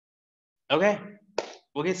Okay,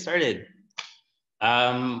 we'll get started.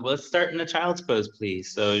 Let's start in a child's pose,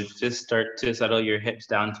 please. So just start to settle your hips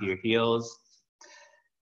down to your heels.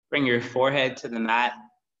 Bring your forehead to the mat.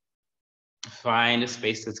 Find a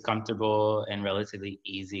space that's comfortable and relatively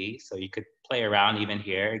easy. So you could play around even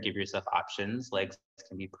here, give yourself options. Legs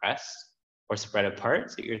can be pressed or spread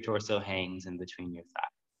apart so your torso hangs in between your thighs.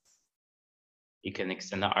 You can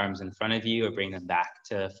extend the arms in front of you or bring them back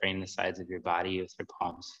to frame the sides of your body with your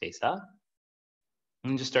palms face up.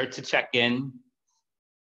 And just start to check in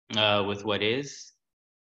with what is.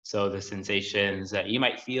 So the sensations that you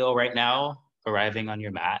might feel right now arriving on your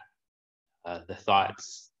mat, the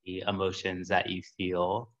thoughts, the emotions that you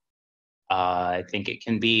feel. I think it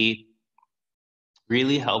can be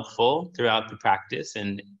really helpful throughout the practice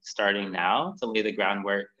and starting now to lay the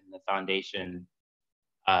groundwork and the foundation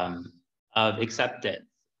of acceptance,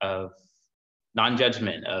 of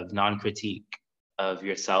non-judgment, of non-critique of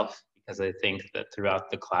yourself, because I think that throughout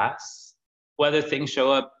the class, whether things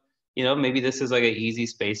show up, you know, maybe this is like an easy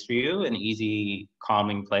space for you, an easy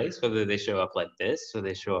calming place, whether they show up like this or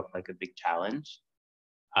they show up like a big challenge.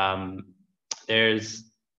 There's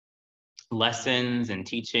lessons and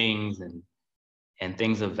teachings and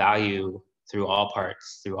things of value through all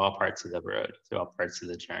parts of the road, through all parts of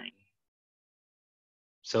the journey.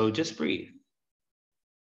 So just breathe.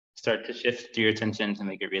 Start to shift your attention to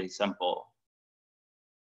make it really simple.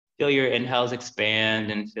 Feel your inhales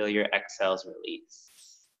expand and feel your exhales release.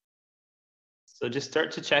 So just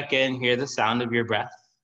start to check in, hear the sound of your breath.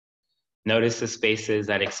 Notice the spaces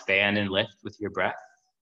that expand and lift with your breath.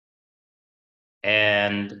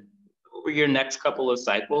 And over your next couple of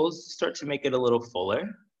cycles, start to make it a little fuller.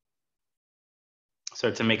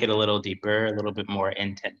 Start to make it a little deeper, a little bit more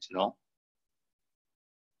intentional.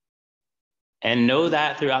 And know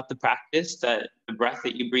that throughout the practice, that the breath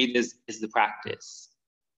that you breathe is the practice.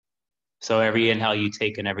 So every inhale you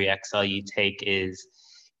take and every exhale you take is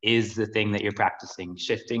the thing that you're practicing,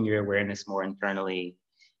 shifting your awareness more internally,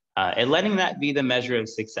 and letting that be the measure of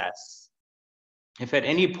success. If at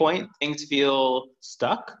any point things feel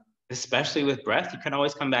stuck, especially with breath, you can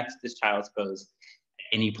always come back to this child's pose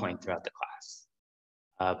at any point throughout the class.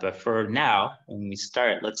 But for now, when we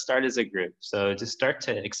start, let's start as a group. So just start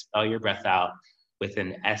to expel your breath out with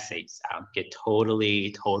an SH sound. Get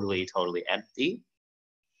totally, totally, totally empty.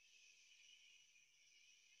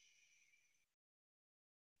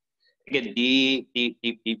 Take a deep, deep,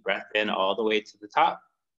 deep, deep breath in all the way to the top.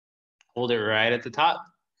 Hold it right at the top.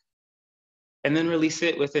 And then release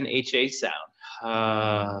it with an HA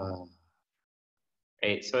sound.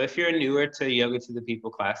 Right. So if you're newer to Yoga to the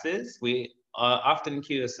People classes, we often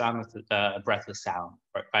cue a sound with a breathless sound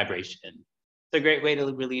or vibration. It's a great way to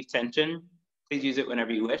relieve tension. Please use it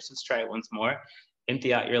whenever you wish. Let's try it once more.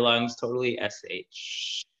 Empty out your lungs, totally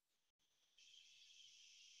SH.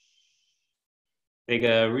 Take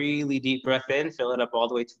a really deep breath in, fill it up all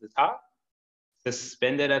the way to the top.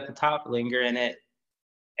 Suspend it at the top, linger in it,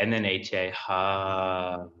 and then HA.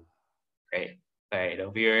 Great. All right,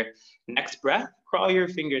 over your next breath, crawl your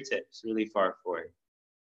fingertips really far forward.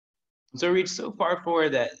 So reach so far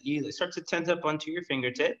forward that you start to tense up onto your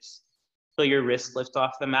fingertips. Feel your wrists lift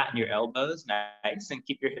off the mat and your elbows, nice, and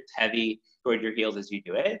keep your hips heavy toward your heels as you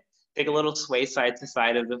do it. Take a little sway side to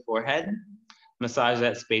side of the forehead. Massage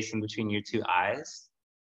that space in between your two eyes.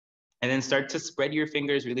 And then start to spread your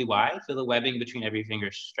fingers really wide. Feel the webbing between every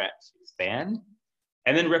finger stretch, expand.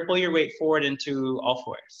 And then ripple your weight forward into all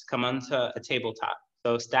fours. Come onto a tabletop.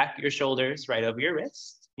 So stack your shoulders right over your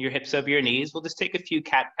wrists, your hips over your knees. We'll just take a few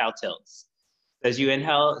cat-cow tilts. As you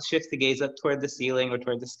inhale, shift the gaze up toward the ceiling or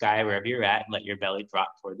toward the sky, wherever you're at, and let your belly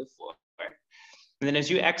drop toward the floor. And then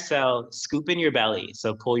as you exhale, scoop in your belly.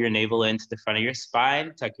 So pull your navel into the front of your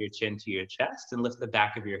spine, tuck your chin to your chest, and lift the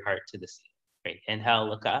back of your heart to the ceiling. Great. Inhale,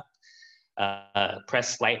 look up.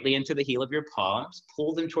 Press slightly into the heel of your palms,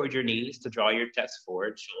 pull them toward your knees to draw your chest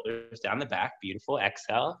forward, shoulders down the back, beautiful.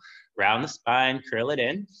 Exhale, round the spine, curl it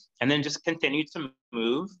in, and then just continue to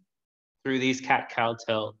move through these cat-cow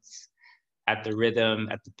tilts at the rhythm,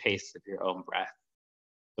 at the pace of your own breath.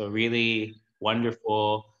 So really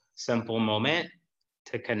wonderful, simple moment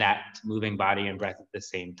to connect moving body and breath at the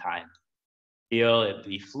same time. Feel it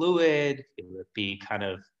be fluid, feel it be kind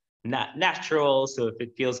of not natural. So if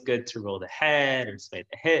it feels good to roll the head or sway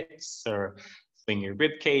the hips or swing your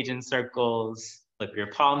rib cage in circles, flip your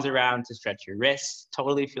palms around to stretch your wrists,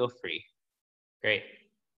 totally feel free. Great.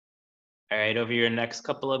 All right, over your next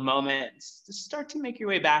couple of moments, just start to make your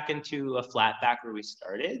way back into a flat back where we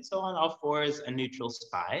started. So on all fours, a neutral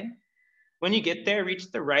spine. When you get there, reach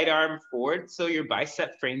the right arm forward so your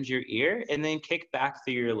bicep frames your ear and then kick back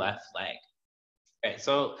through your left leg. Okay,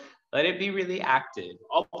 so Let it be really active,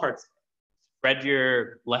 all parts. Spread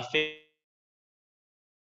your left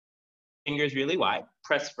fingers really wide,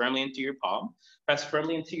 press firmly into your palm, press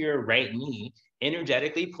firmly into your right knee,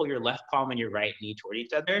 energetically pull your left palm and your right knee toward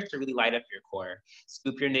each other to really light up your core.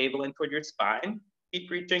 Scoop your navel in toward your spine, keep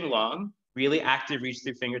reaching long, really active reach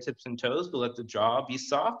through fingertips and toes, but let the jaw be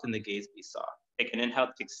soft and the gaze be soft. Take an inhale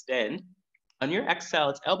to extend. On your exhale,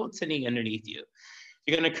 it's elbow to knee underneath you.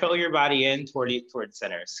 You're gonna curl your body in toward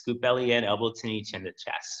center. Scoop belly in, elbow to knee, chin to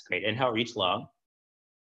chest. Great, inhale, reach long.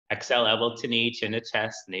 Exhale, elbow to knee, chin to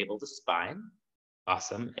chest, navel to spine.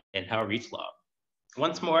 Awesome, inhale, reach long.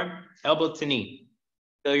 Once more, elbow to knee.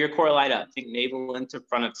 Feel your core light up, think navel into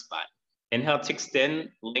front of spine. Inhale to extend,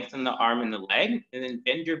 lengthen the arm and the leg, and then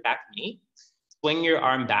bend your back knee. Swing your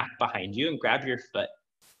arm back behind you and grab your foot.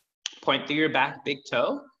 Point through your back big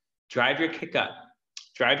toe, drive your kick up.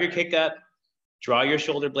 Drive your kick up, draw your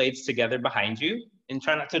shoulder blades together behind you, and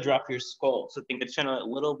try not to drop your skull. So think the chin a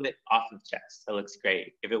little bit off of chest. That looks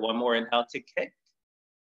great. Give it one more inhale to kick,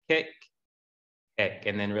 kick, kick,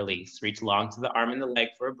 and then release. Reach long to the arm and the leg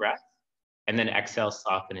for a breath, and then exhale,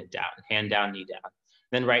 soften it down. Hand down, knee down.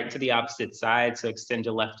 Then right to the opposite side. So extend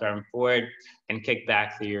your left arm forward and kick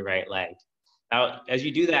back through your right leg. Now, as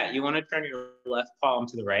you do that, you want to turn your left palm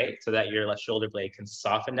to the right so that your left shoulder blade can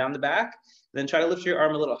soften down the back. Then try to lift your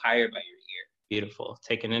arm a little higher by your ear. Beautiful.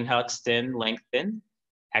 Take an inhale, extend, lengthen.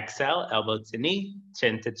 Exhale, elbow to knee,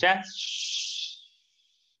 chin to chest.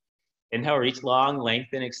 Inhale, reach long,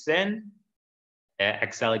 lengthen, extend.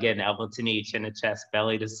 Exhale again, elbow to knee, chin to chest,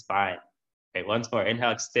 belly to spine. Okay, once more.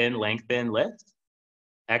 Inhale, extend, lengthen, lift.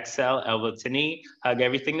 Exhale, elbow to knee. Hug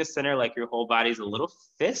everything to center like your whole body's a little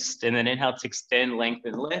fist. And then inhale to extend,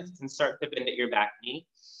 lengthen, lift, and start to bend at your back knee.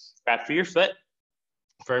 Grab for your foot.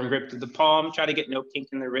 Firm grip to the palm. Try to get no kink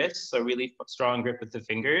in the wrist. So really strong grip with the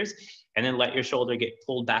fingers. And then let your shoulder get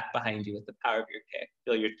pulled back behind you with the power of your kick.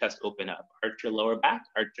 Feel your chest open up. Arch your lower back,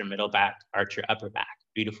 arch your middle back, arch your upper back.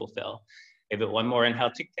 Beautiful fill. Give it one more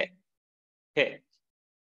inhale to kick, kick,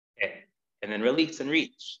 kick. And then release and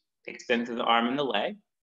reach. Extend to the arm and the leg.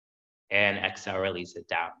 And exhale, release it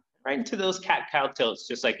down. Right into those cat-cow tilts,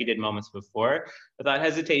 just like you did moments before. Without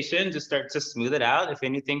hesitation, just start to smooth it out. If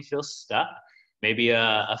anything feels stuck, maybe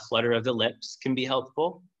a flutter of the lips can be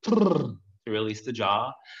helpful to release the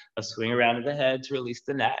jaw, a swing around of the head to release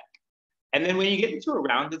the neck. And then when you get into a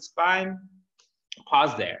rounded spine,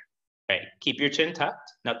 pause there, right? Keep your chin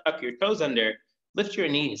tucked. Now tuck your toes under, lift your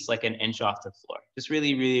knees like an inch off the floor. Just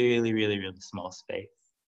really, really, really, really, really small space.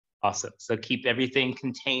 Awesome. So keep everything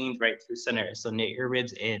contained right through center. So knit your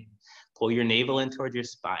ribs in, pull your navel in toward your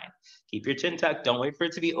spine. Keep your chin tucked. Don't wait for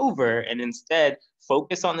it to be over. And instead,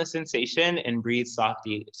 focus on the sensation and breathe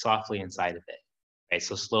softly inside of it. Okay,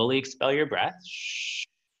 so slowly expel your breath.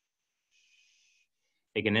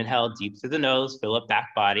 Take an inhale deep through the nose, fill up back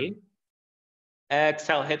body.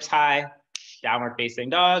 Exhale, hips high, downward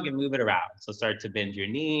facing dog, and move it around. So start to bend your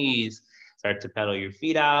knees, start to pedal your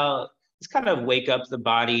feet out. Just kind of wake up the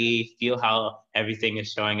body, feel how everything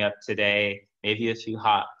is showing up today. Maybe a few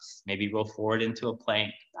hops, maybe roll forward into a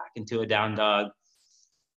plank, back into a down dog.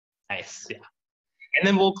 Nice, yeah. And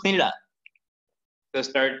then we'll clean it up. So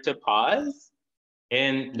start to pause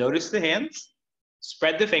and notice the hands.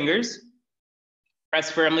 Spread the fingers.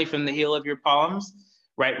 Press firmly from the heel of your palms,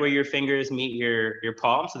 right where your fingers meet your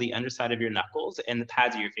palms, so the underside of your knuckles and the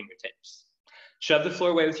pads of your fingertips. Shove the floor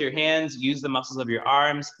away with your hands, use the muscles of your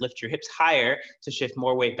arms, lift your hips higher to shift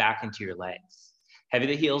more weight back into your legs. Heavy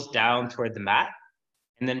the heels down toward the mat,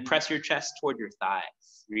 and then press your chest toward your thighs.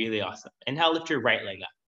 Really awesome. Inhale, lift your right leg up.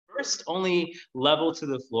 First, only level to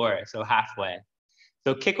the floor, so halfway.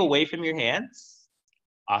 So kick away from your hands.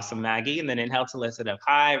 Awesome, Maggie. And then inhale to lift it up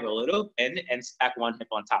high, roll it open, and stack one hip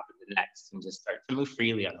on top of the next, and just start to move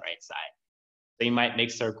freely on the right side. So you might make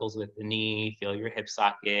circles with the knee, feel your hip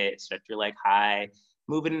socket, stretch your leg high,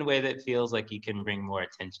 move it in a way that feels like you can bring more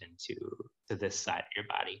attention to this side of your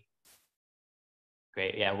body.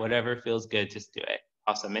 Great, yeah, whatever feels good, just do it.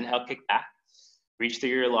 Awesome, inhale, kick back, reach through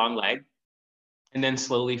your long leg, and then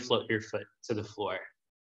slowly float your foot to the floor.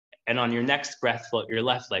 And on your next breath, float your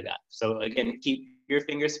left leg up. So again, keep your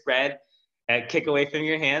fingers spread, kick away from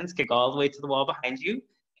your hands, kick all the way to the wall behind you,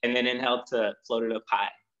 and then inhale to float it up high.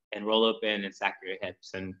 And roll open and stack your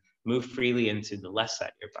hips and move freely into the left side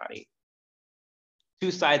of your body.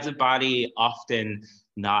 Two sides of body often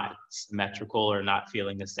not symmetrical or not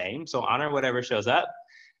feeling the same. So honor whatever shows up.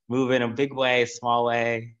 Move in a big way, small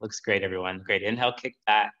way. Looks great, everyone. Great. Inhale, kick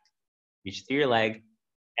back, reach through your leg,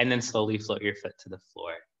 and then slowly float your foot to the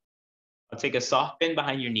floor. I'll take a soft bend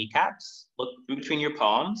behind your kneecaps, look through between your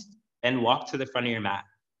palms, and walk to the front of your mat.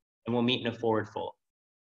 And we'll meet in a forward fold.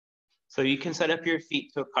 So you can set up your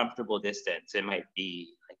feet to a comfortable distance. It might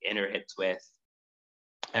be like inner hips width,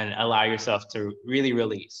 and allow yourself to really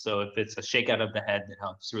release. So if it's a shake out of the head that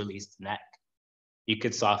helps release the neck, you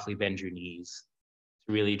could softly bend your knees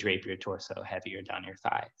to really drape your torso heavier down your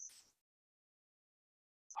thighs.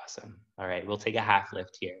 Awesome. All right, we'll take a half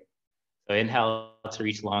lift here. So inhale to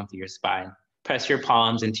reach long through your spine. Press your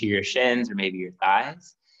palms into your shins or maybe your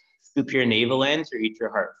thighs. Scoop your navel in to reach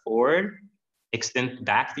your heart forward. Extend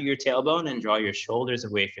back through your tailbone and draw your shoulders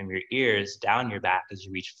away from your ears, down your back as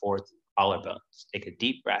you reach forward through the collarbones. Take a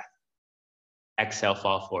deep breath. Exhale,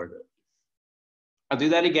 fall forward. I'll do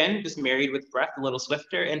that again, just married with breath, a little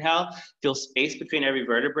swifter. Inhale, feel space between every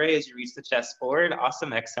vertebrae as you reach the chest forward.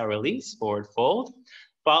 Awesome. Exhale, release, forward fold.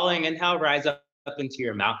 Following inhale, rise up into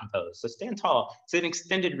your mountain pose. So stand tall. It's an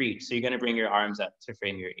extended reach. So you're going to bring your arms up to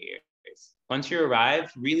frame your ears. Once you arrive,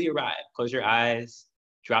 really arrive. Close your eyes.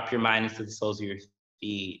 Drop your mind into the soles of your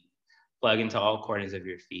feet. Plug into all corners of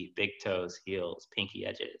your feet. Big toes, heels, pinky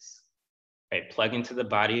edges. Right, plug into the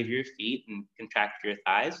body of your feet and contract your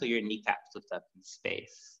thighs so your kneecaps lift up in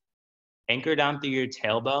space. Anchor down through your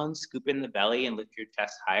tailbone, scoop in the belly and lift your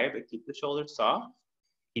chest higher, but keep the shoulders soft.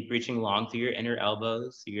 Keep reaching long through your inner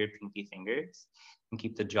elbows, through your pinky fingers, and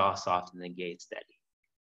keep the jaw soft and the gaze steady.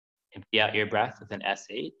 Empty out your breath with an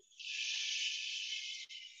SH.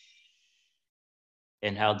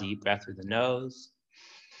 Inhale, deep breath through the nose,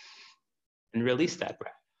 and release that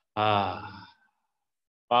breath.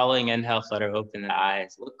 Following inhale, flutter open the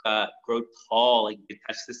eyes, look up, grow tall, like you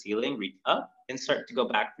touch the ceiling, reach up, and start to go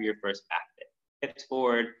back for your first back dip. Hips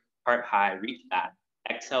forward, heart high, reach back.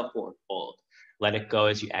 Exhale, forward fold. Let it go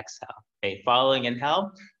as you exhale. Okay, following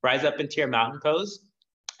inhale, rise up into your mountain pose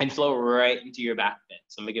and flow right into your back bend.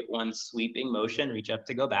 So I'm gonna get one sweeping motion, reach up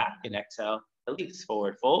to go back, and exhale, release,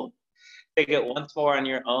 forward fold. Take it once more on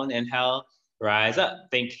your own. Inhale, rise up.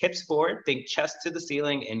 Think hips forward, think chest to the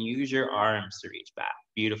ceiling, and use your arms to reach back.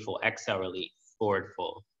 Beautiful. Exhale, release, forward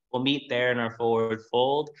fold. We'll meet there in our forward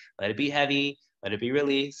fold. Let it be heavy, let it be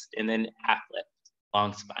released, and then half lift,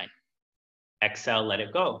 long spine. Exhale, let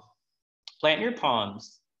it go. Plant your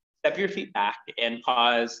palms, step your feet back, and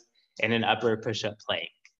pause in an upward push-up plank.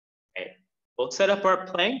 Okay. We'll set up our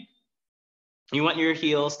plank. You want your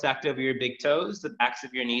heels stacked over your big toes, the backs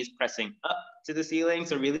of your knees pressing up to the ceiling,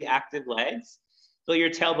 so really active legs. Feel your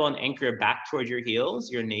tailbone anchor back towards your heels,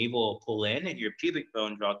 your navel pull in, and your pubic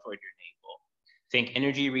bone draw toward your navel. Think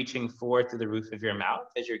energy reaching forward through the roof of your mouth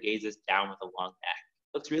as your gaze is down with a long neck.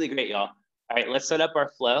 Looks really great, y'all. All right, let's set up our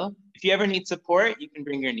flow. If you ever need support, you can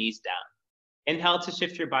bring your knees down. Inhale to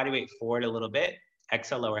shift your body weight forward a little bit.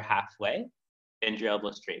 Exhale, lower halfway. Bend your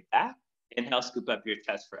elbows straight back. Inhale, scoop up your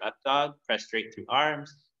chest for up dog. Press straight through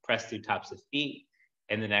arms. Press through tops of feet.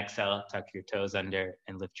 And then exhale, tuck your toes under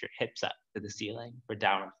and lift your hips up to the ceiling for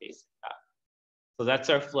downward facing dog. So that's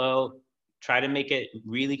our flow. Try to make it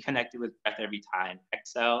really connected with breath every time.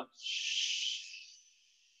 Exhale.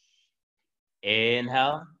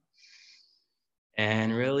 Inhale.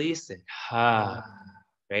 And release it.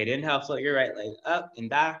 Great. Inhale, float your right leg up and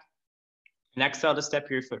back. And exhale to step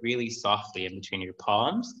your foot really softly in between your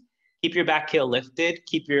palms. Keep your back heel lifted.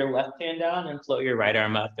 Keep your left hand down and float your right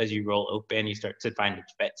arm up as you roll open. You start to find a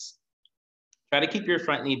twist. Try to keep your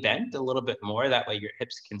front knee bent a little bit more. That way your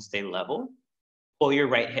hips can stay level. Pull your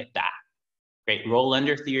right hip back. Great. Roll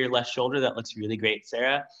under through your left shoulder. That looks really great,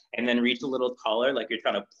 Sarah. And then reach a little taller, like you're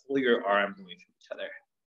trying to pull your arms away from each other.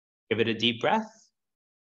 Give it a deep breath.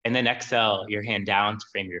 And then exhale your hand down to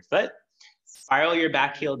frame your foot. Spiral your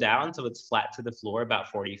back heel down so it's flat to the floor, about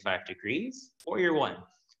 45 degrees. Warrior one.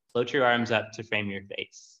 Float your arms up to frame your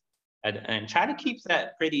face. And try to keep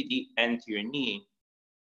that pretty deep bend to your knee.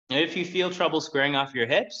 And if you feel trouble squaring off your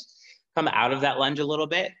hips, come out of that lunge a little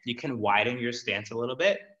bit. You can widen your stance a little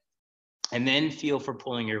bit. And then feel for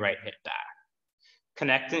pulling your right hip back.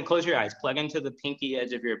 Connect and close your eyes. Plug into the pinky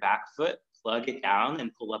edge of your back foot. Plug it down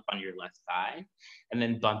and pull up on your left thigh. And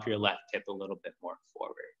then bump your left hip a little bit more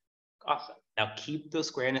forward. Awesome. Now keep the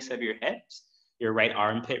squareness of your hips, your right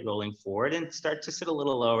armpit rolling forward, and start to sit a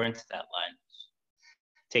little lower into that lunge.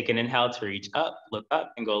 Take an inhale to reach up, look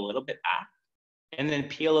up, and go a little bit back. And then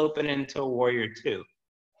peel open into a warrior two.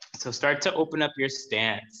 So start to open up your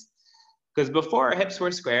stance. Because before our hips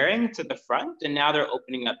were squaring to the front, and now they're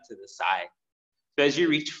opening up to the side. So as you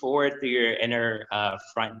reach forward through your inner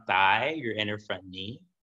front thigh, your inner front knee,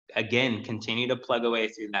 again, continue to plug away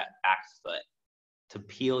through that back foot to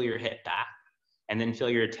peel your hip back. And then feel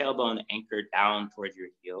your tailbone anchored down towards your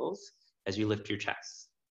heels as you lift your chest.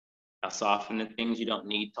 Now soften the things you don't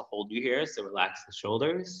need to hold you here. So relax the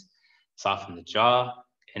shoulders, soften the jaw,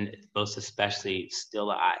 and most especially still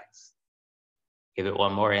the eyes. Give it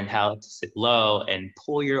one more inhale to sit low and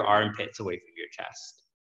pull your armpits away from your chest.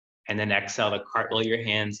 And then exhale to cartwheel your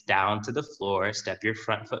hands down to the floor, step your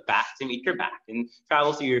front foot back to meet your back and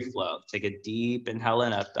travel through your flow. Take a deep inhale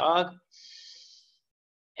in up dog.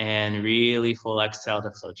 And really full exhale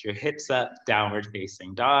to float your hips up, downward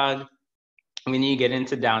facing dog. When you get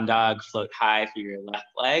into down dog, float high through your left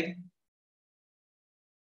leg.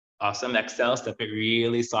 Awesome, exhale, step it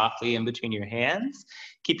really softly in between your hands.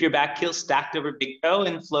 Keep your back heel stacked over big toe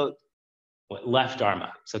and float left arm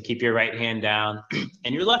up. So keep your right hand down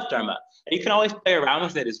and your left arm up. And you can always play around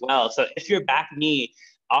with it as well. So if your back knee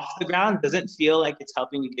off the ground doesn't feel like it's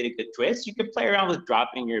helping you get a good twist, you can play around with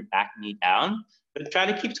dropping your back knee down, but try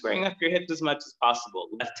to keep squaring up your hips as much as possible.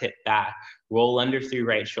 Left hip back, roll under through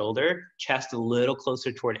right shoulder, chest a little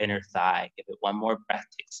closer toward inner thigh. Give it one more breath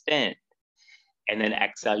to extend. And then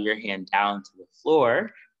exhale your hand down to the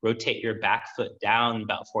floor. Rotate your back foot down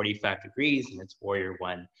about 45 degrees, and it's warrior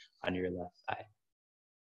one on your left side.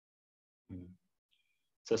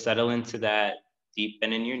 So settle into that deep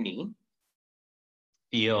bend in your knee.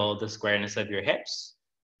 Feel the squareness of your hips,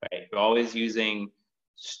 right? You're always using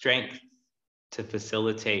strength to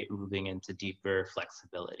facilitate moving into deeper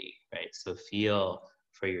flexibility, right? So feel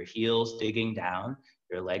for your heels digging down,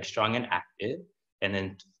 your legs strong and active, and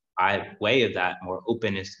then by way of that, more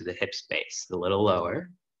openness to the hip space, a little lower.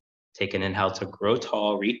 Take an inhale to grow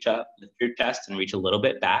tall, reach up, lift your chest and reach a little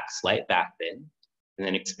bit back, slight back bend. And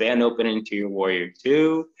then expand open into your warrior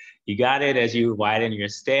two. You got it as you widen your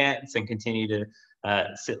stance and continue to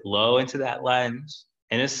sit low into that lunge.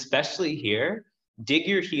 And especially here, dig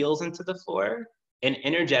your heels into the floor and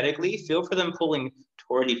energetically feel for them pulling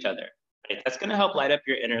toward each other. Right? That's gonna help light up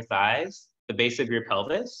your inner thighs, the base of your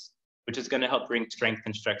pelvis, which is gonna help bring strength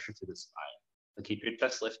and structure to the spine. So keep your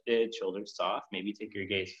chest lifted, shoulders soft, maybe take your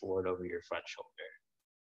gaze forward over your front shoulder.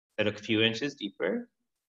 Sit a few inches deeper.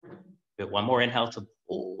 Get one more inhale to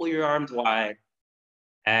pull your arms wide.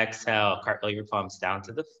 Exhale, cartwheel your palms down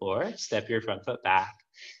to the floor, step your front foot back,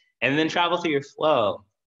 and then travel through your flow.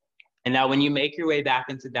 And now when you make your way back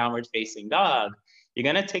into downward facing dog, you're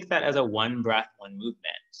gonna take that as a one breath, one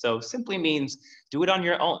movement. So simply means do it on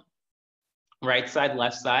your own. Right side,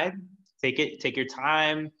 left side, take your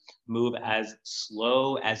time, move as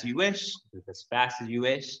slow as you wish, move as fast as you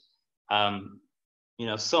wish.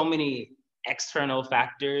 So many external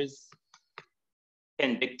factors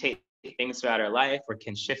can dictate things throughout our life or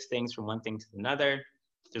can shift things from one thing to another.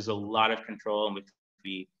 There's a lot of control in which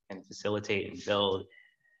we can facilitate and build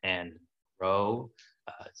and grow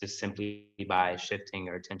just simply by shifting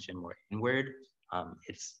our attention more inward.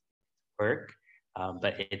 It's work,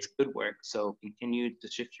 but it's good work. So continue to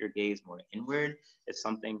shift your gaze more inward. If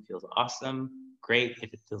something feels awesome, great.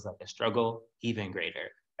 If it feels like a struggle, even greater,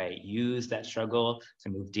 right? Use that struggle to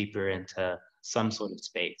move deeper into some sort of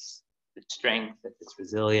space. If it's strength, if it's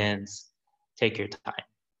resilience, take your time.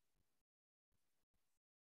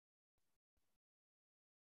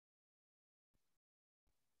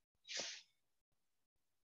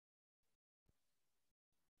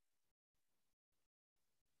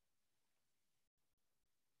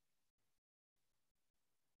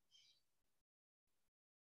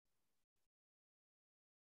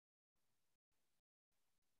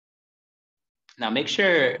 Now make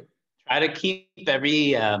sure, try to keep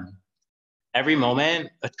every moment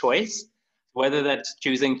a choice, whether that's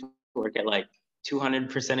choosing to work at like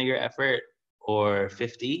 200% of your effort or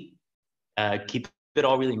 50, keep it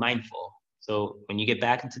all really mindful. So when you get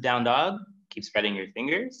back into down dog, keep spreading your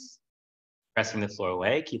fingers, pressing the floor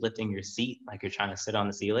away, keep lifting your seat like you're trying to sit on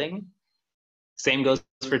the ceiling. Same goes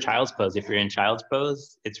for child's pose. If you're in child's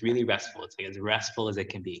pose, it's really restful. It's like as restful as it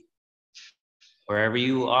can be. Wherever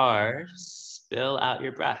you are, spill out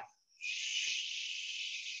your breath.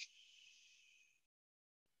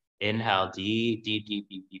 Inhale, deep, deep, deep,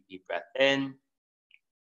 deep, deep, deep breath in.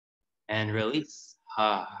 And release.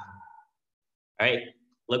 All right,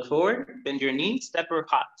 look forward, bend your knees, step or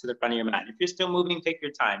hop to the front of your mat. If you're still moving, take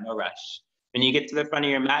your time, no rush. When you get to the front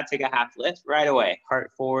of your mat, take a half lift right away.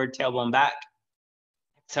 Heart forward, tailbone back.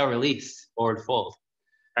 Exhale, release, forward fold.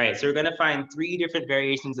 All right, so we're gonna find 3 different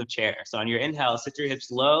variations of chair. So on your inhale, sit your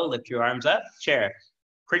hips low, lift your arms up, chair.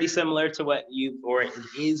 Pretty similar to what or it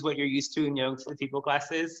is what you're used to in yoga for people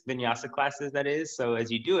classes, vinyasa classes, that is. So as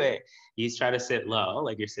you do it, you just try to sit low,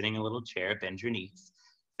 like you're sitting in a little chair, bend your knees.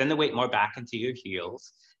 Send the weight more back into your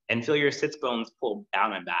heels and feel your sits bones pull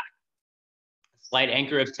down and back. Slight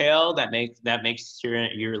anchor of tail, that makes sure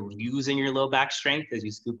you're using your low back strength as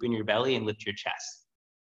you scoop in your belly and lift your chest.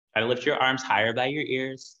 Try to lift your arms higher by your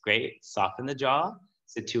ears. Great, soften the jaw,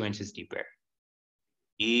 sit 2 inches deeper.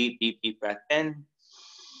 Deep, deep, deep breath in.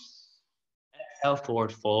 exhale,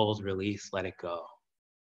 forward fold, release, let it go.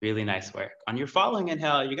 Really nice work. On your following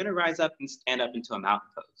inhale, you're gonna rise up and stand up into a mountain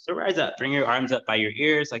pose. So rise up, bring your arms up by your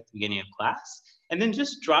ears like the beginning of class, and then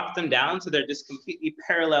just drop them down so they're just completely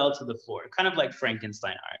parallel to the floor, kind of like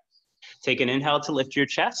Frankenstein art. Take an inhale to lift your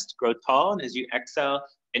chest, grow tall, and as you exhale,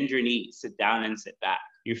 bend your knees, sit down and sit back.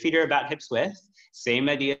 Your feet are about hips width, same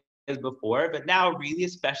idea as before, but now really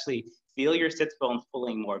especially feel your sits bones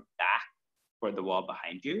pulling more back toward the wall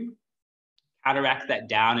behind you. Counteract that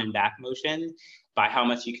down and back motion by how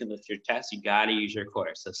much you can lift your chest. You gotta use your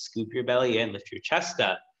core. So scoop your belly in, lift your chest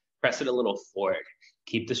up, press it a little forward.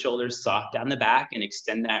 Keep the shoulders soft down the back and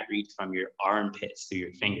extend that reach from your armpits to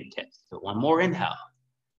your fingertips. So one more inhale.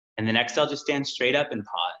 And then exhale, just stand straight up and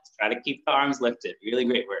pause. Try to keep the arms lifted. Really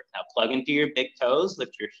great work. Now plug into your big toes,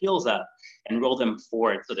 lift your heels up and roll them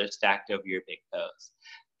forward so they're stacked over your big toes.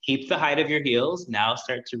 Keep the height of your heels. Now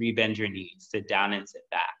start to rebend your knees. Sit down and sit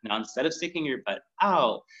back. Now instead of sticking your butt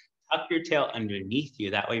out, tuck your tail underneath you.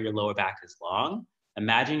 That way your lower back is long.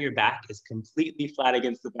 Imagine your back is completely flat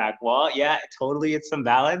against the back wall. Yeah, totally, it's some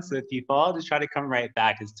balance. So if you fall, just try to come right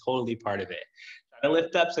back. It's totally part of it. Try to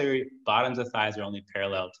lift up so your bottoms of thighs are only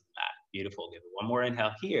parallel to the mat. Beautiful. Give it one more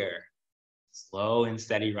inhale here. Slow and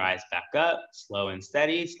steady, rise back up. Slow and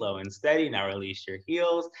steady, slow and steady. Now release your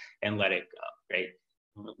heels and let it go. Great.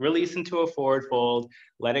 Release into a forward fold.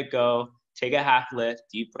 Let it go. Take a half lift,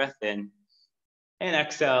 deep breath in. And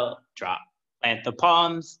exhale, drop. Plant the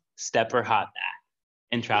palms, step or hop back,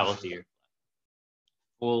 and travel to your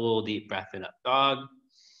full deep breath in up dog.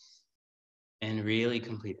 And really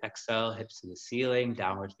complete exhale, hips to the ceiling,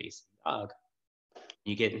 downward facing dog.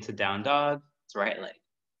 You get into down dog, it's right leg.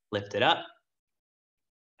 Lift it up.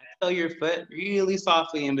 Exhale your foot really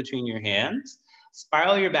softly in between your hands.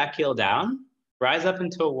 Spiral your back heel down. Rise up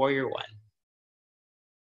into a warrior one.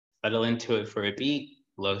 Settle into it for a beat,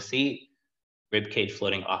 low seat, rib cage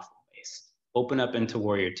floating off the waist. Open up into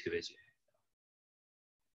warrior two as you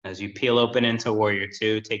exhale. As you peel open into warrior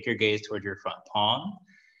two, take your gaze toward your front palm,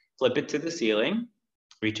 flip it to the ceiling,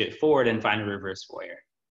 reach it forward and find a reverse warrior.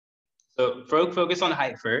 So focus on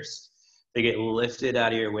height first. To get lifted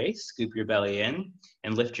out of your waist, scoop your belly in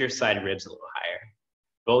and lift your side ribs a little higher.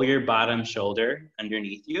 Roll your bottom shoulder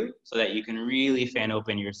underneath you so that you can really fan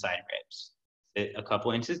open your side ribs. Sit a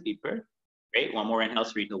couple inches deeper. Great, one more inhale,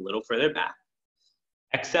 so reach a little further back.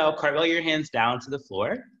 Exhale, cartwheel your hands down to the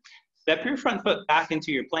floor. Step your front foot back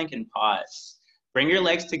into your plank and pause. Bring your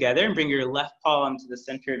legs together and bring your left palm to the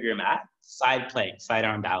center of your mat. Side plank, side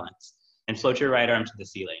arm balance. And float your right arm to the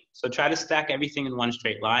ceiling. So try to stack everything in one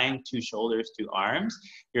straight line, two shoulders, two arms,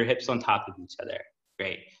 your hips on top of each other.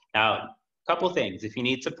 Great. Now, a couple things. If you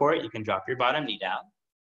need support, you can drop your bottom knee down.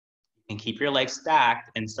 You can keep your legs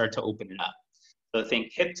stacked and start to open it up. So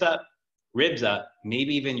think hips up, ribs up,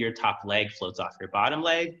 maybe even your top leg floats off your bottom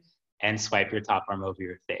leg, and swipe your top arm over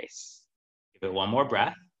your face. Give it one more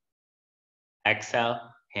breath. Exhale,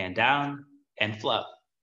 hand down, and flow.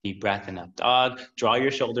 Deep breath in up dog. Draw your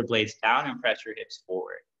shoulder blades down and press your hips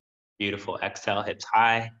forward. Beautiful. Exhale, hips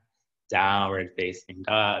high. Downward facing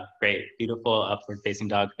dog. Great. Beautiful. Upward facing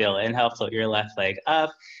dog. Feel. Inhale, float your left leg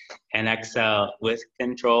up. And exhale with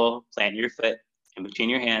control. Plant your foot in between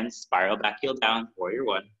your hands. Spiral back heel down. Warrior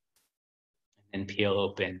one. And then peel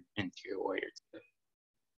open into your warrior two.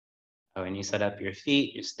 When you set up your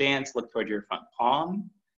feet, your stance, look toward your front palm.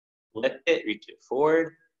 Lift it, reach it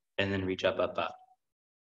forward, and then reach up, up, up.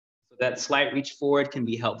 So that slight reach forward can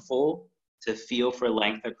be helpful to feel for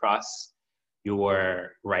length across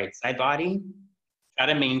your right side body. Try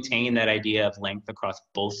to maintain that idea of length across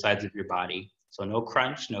both sides of your body. So no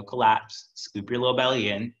crunch, no collapse. Scoop your low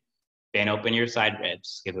belly in. Fan open your side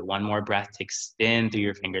ribs. Give it one more breath to extend through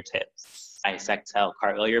your fingertips. Nice. Exhale.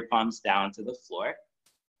 Cartwheel your palms down to the floor.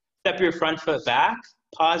 Step your front foot back.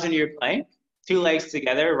 Pause in your plank. Two legs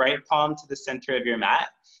together. Right palm to the center of your mat.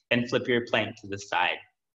 And flip your plank to the side.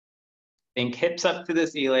 Think hips up to the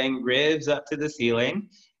ceiling, ribs up to the ceiling,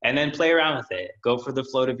 and then play around with it. Go for the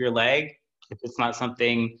float of your leg. If it's not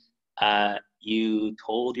something you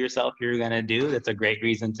told yourself you were gonna do, that's a great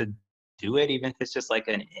reason to do it, even if it's just like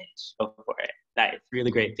an inch. Go for it. Nice,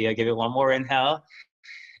 really great, Thea. Give it one more inhale.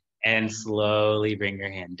 And slowly bring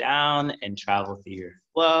your hand down and travel through your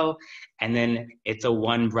flow. And then it's a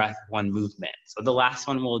one breath, one movement. So the last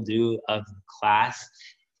one we'll do of the class,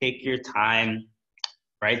 take your time.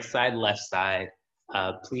 Right side, left side.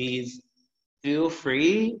 Please feel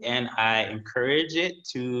free, and I encourage it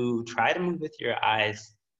to try to move with your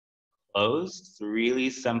eyes closed. It's a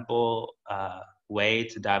really simple way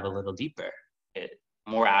to dive a little deeper,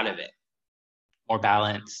 more out of it, more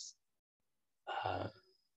balance,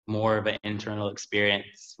 more of an internal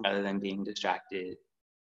experience rather than being distracted.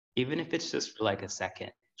 Even if it's just for like a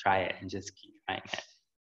second, try it and just keep trying it.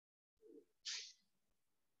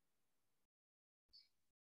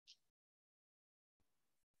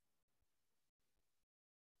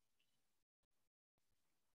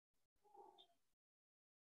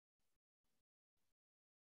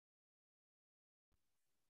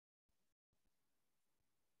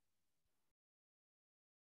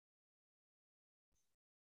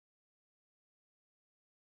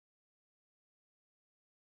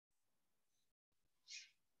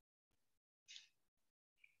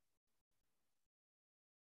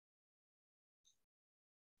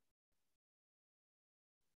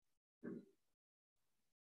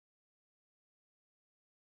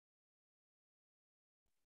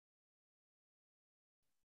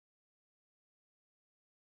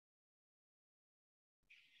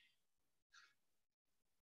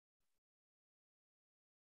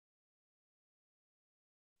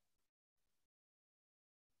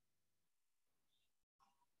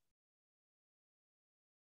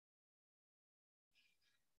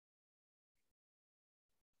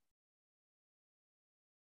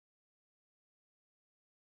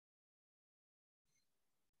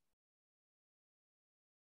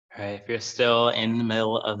 All right, if you're still in the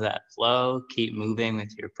middle of that flow, keep moving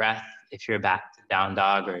with your breath. If you're back to down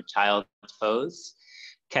dog or child's pose,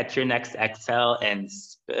 catch your next exhale and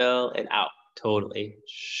spill it out totally.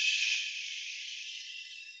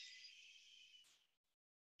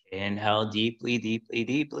 Inhale deeply, deeply,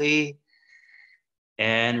 deeply,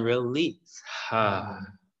 and release.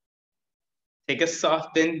 Take a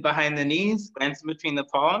soft bend behind the knees, glance in between the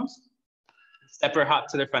palms, step or hop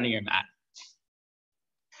to the front of your mat.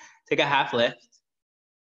 Take a half lift,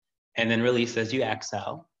 and then release as you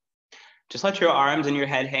exhale. Just let your arms and your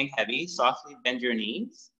head hang heavy. Softly bend your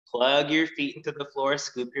knees. Plug your feet into the floor.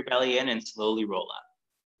 Scoop your belly in and slowly roll up.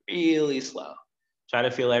 Really slow. Try to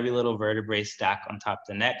feel every little vertebrae stack on top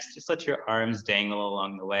of the neck. Just let your arms dangle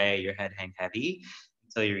along the way. Your head hang heavy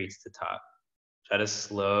until you reach the top. Try to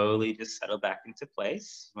slowly just settle back into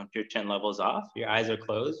place. Once your chin level's off, your eyes are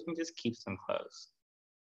closed, you can just keep them closed.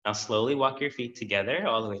 Now slowly walk your feet together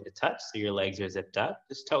all the way to touch so your legs are zipped up.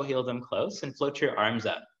 Just toe heel them close and float your arms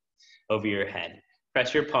up over your head.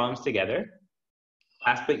 Press your palms together.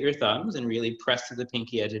 Clasp at your thumbs and really press to the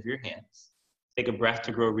pinky edge of your hands. Take a breath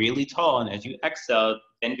to grow really tall, and as you exhale,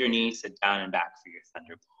 bend your knees, sit down and back for your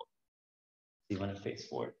thunderbolt. You want to face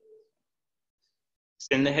forward.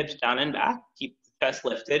 Send the hips down and back. Keep the chest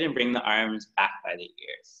lifted and bring the arms back by the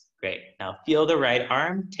ears. Great. Now feel the right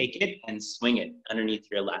arm, take it and swing it underneath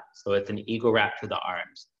your left. So it's an eagle wrap for the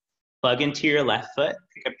arms. Plug into your left foot,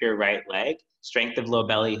 pick up your right leg, strength of low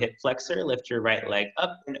belly hip flexor, lift your right leg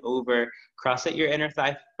up and over, cross at your inner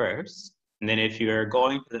thigh first. And then if you're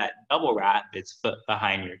going for that double wrap, it's foot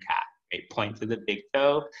behind your calf. Right? Point to the big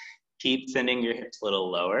toe, keep sending your hips a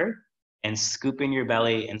little lower and scoop in your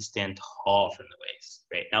belly and stand tall from the waist.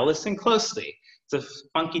 Great. Now listen closely. It's a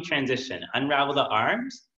funky transition. Unravel the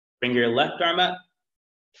arms. Bring your left arm up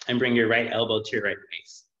and bring your right elbow to your right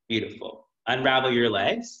waist. Beautiful. Unravel your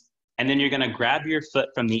legs, and then you're gonna grab your foot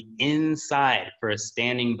from the inside for a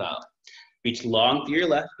standing bow. Reach long through your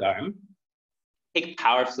left arm, kick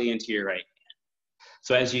powerfully into your right hand.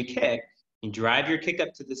 So as you kick, you drive your kick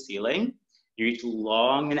up to the ceiling, you reach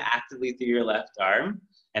long and actively through your left arm,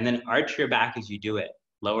 and then arch your back as you do it.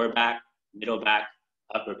 Lower back, middle back,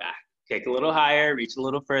 upper back. Kick a little higher, reach a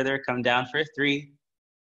little further, come down for 3,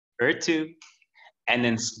 or 2, and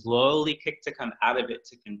then slowly kick to come out of it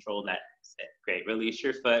to control that exit. Great, release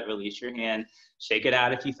your foot, release your hand, shake it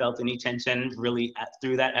out if you felt any tension, really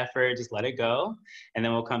through that effort, just let it go. And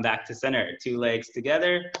then we'll come back to center. 2 legs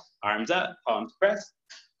together, arms up, palms pressed,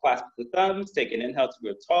 clasp the thumbs, take an inhale to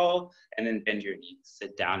grow tall, and then bend your knees,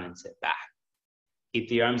 sit down and sit back. Keep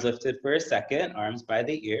the arms lifted for a second, arms by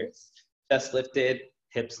the ears, chest lifted,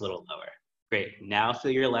 hips a little lower. Great, now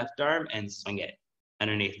feel your left arm and swing it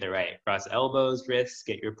underneath the right. Cross elbows, wrists,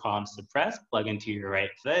 get your palms suppressed, plug into your right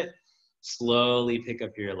foot, slowly pick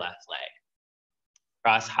up your left leg.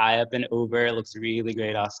 Cross high up and over, looks really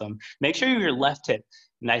great, awesome. Make sure your left hip,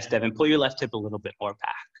 nice Devin, pull your left hip a little bit more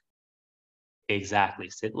back. Exactly,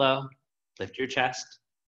 sit low, lift your chest,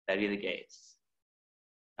 steady the gaze.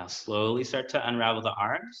 Now slowly start to unravel the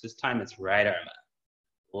arms. This time it's right arm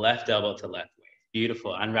up, left elbow to left waist.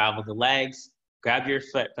 Beautiful, unravel the legs. Grab your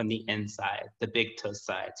foot from the inside, the big toe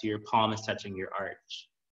side, so your palm is touching your arch.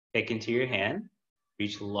 Take into your hand,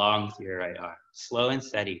 reach long through your right arm. Slow and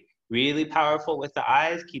steady. Really powerful with the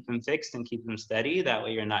eyes. Keep them fixed and keep them steady. That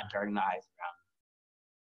way you're not darting the eyes around.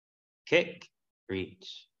 Kick,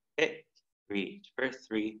 reach, kick, reach for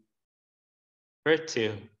 3, for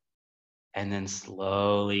 2, and then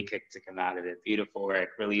slowly kick to come out of it. Beautiful work.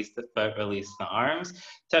 Release the foot, release the arms.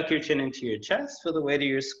 Tuck your chin into your chest. Feel the weight of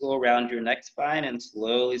your skull around your neck spine and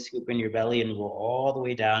slowly scoop in your belly and roll all the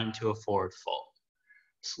way down into a forward fold.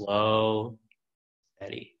 Slow,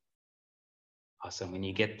 steady. Awesome. When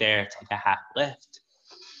you get there, take a half lift.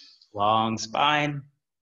 Long spine.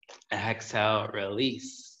 Exhale,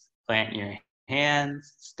 release. Plant your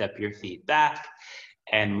hands, step your feet back,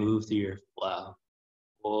 and move through your flow.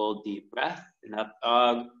 Full deep breath in up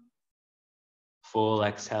dog. Full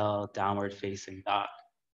exhale, downward facing dog.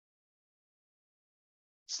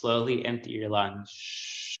 Slowly empty your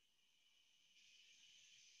lungs.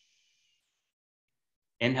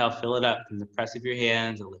 Inhale, fill it up from the press of your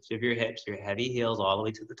hands, the lift of your hips, your heavy heels all the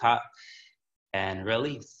way to the top. And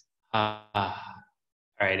release. All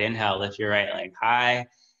right, inhale, lift your right leg high.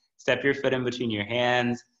 Step your foot in between your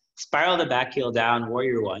hands. Spiral the back heel down,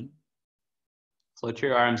 warrior 1. Float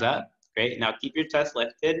your arms up. Great. Now keep your chest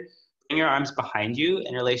lifted. Bring your arms behind you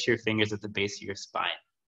and release your fingers at the base of your spine.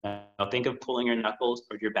 Now think of pulling your knuckles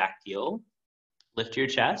toward your back heel. Lift your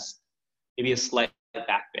chest. Maybe a slight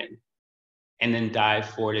back bend. And then dive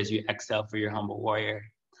forward as you exhale for your humble warrior.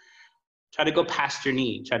 Try to go past your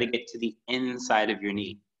knee. Try to get to the inside of your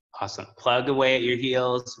knee. Awesome. Plug away at your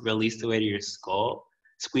heels. Release the weight of your skull.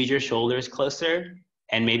 Squeeze your shoulders closer.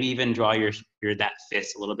 And maybe even draw that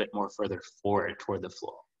fist a little bit more further forward toward the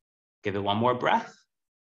floor. Give it one more breath.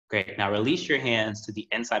 Great. Now release your hands to the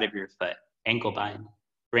inside of your foot. Ankle bind.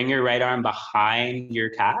 Bring your right arm behind your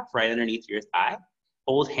calf, right underneath your thigh.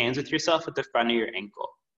 Hold hands with yourself at the front of your ankle.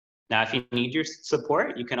 Now, if you need your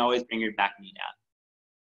support, you can always bring your back knee down.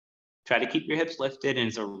 Try to keep your hips lifted and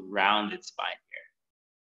it's a rounded spine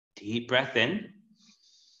here. Deep breath in.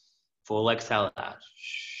 Full exhale out.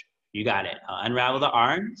 You got it. Unravel the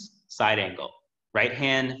arms, side angle. Right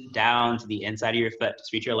hand down to the inside of your foot.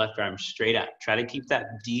 Just reach your left arm straight up. Try to keep that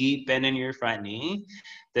deep bend in your front knee.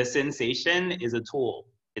 The sensation is a tool.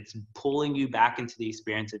 It's pulling you back into the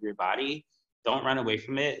experience of your body. Don't run away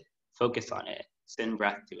from it. Focus on it. Send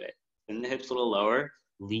breath to it. Send the hips a little lower.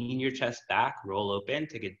 Lean your chest back. Roll open.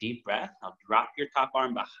 Take a deep breath. Now drop your top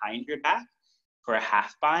arm behind your back for a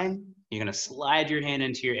half bind. You're going to slide your hand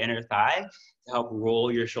into your inner thigh to help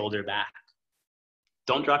roll your shoulder back.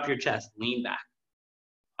 Don't drop your chest. Lean back.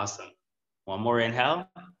 Awesome. One more inhale,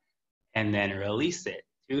 and then release it.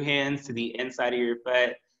 2 hands to the inside of your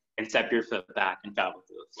foot, and step your foot back and travel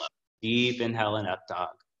through the flow. Deep inhale and up dog.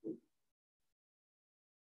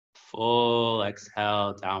 Full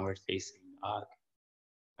exhale, downward facing dog.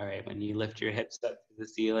 All right, when you lift your hips up to the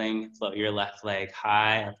ceiling, float your left leg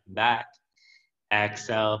high up and back.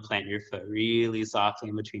 Exhale, plant your foot really softly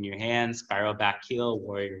in between your hands. Spiral back heel,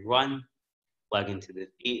 warrior 1. Plug into the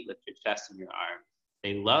feet, lift your chest and your arms.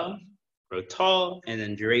 Stay low, grow tall, and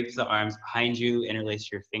then drape the arms behind you.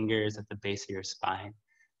 Interlace your fingers at the base of your spine.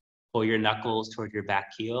 Pull your knuckles toward your back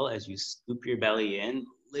heel as you scoop your belly in.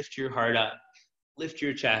 Lift your heart up, lift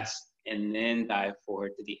your chest, and then dive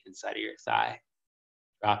forward to the inside of your thigh.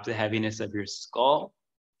 Drop the heaviness of your skull.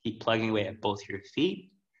 Keep plugging away at both your feet.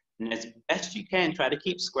 And as best you can, try to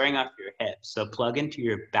keep squaring off your hips. So plug into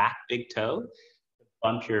your back big toe.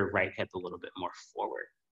 Bump your right hip a little bit more forward.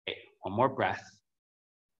 Okay, one more breath.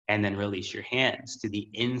 And then release your hands to the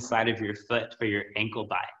inside of your foot for your ankle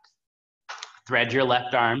bind. Thread your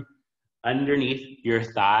left arm underneath your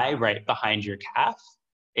thigh, right behind your calf.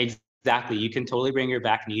 Exactly. You can totally bring your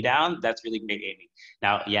back knee down. That's really great, Amy.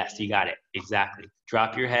 Now, yes, you got it. Exactly.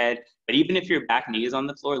 Drop your head. But even if your back knee is on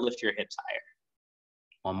the floor, lift your hips higher.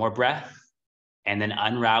 One more breath. And then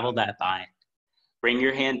unravel that bind. Bring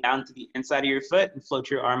your hand down to the inside of your foot and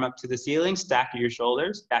float your arm up to the ceiling. Stack your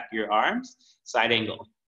shoulders, stack your arms, side angle.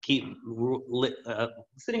 Keep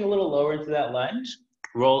sitting a little lower into that lunge.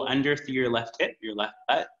 Roll under through your left hip, your left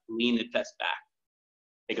butt. Lean the chest back.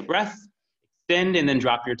 Take a breath, extend, and then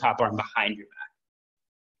drop your top arm behind your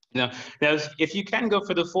back. Now, if you can go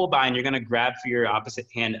for the full bind, you're going to grab for your opposite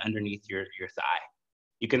hand underneath your thigh.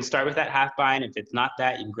 You can start with that half bind. If it's not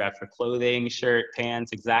that, you can grab for clothing, shirt,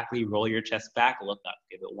 pants, exactly. Roll your chest back, look up.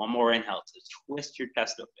 Give it one more inhale to twist your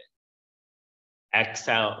chest open.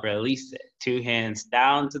 Exhale, release it. 2 hands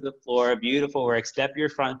down to the floor. Beautiful work. Step your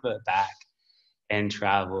front foot back and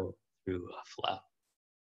travel through a flow.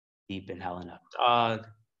 Deep inhale and up dog.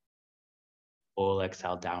 Full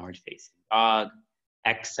exhale, downward facing dog.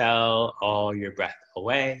 Exhale all your breath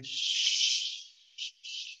away.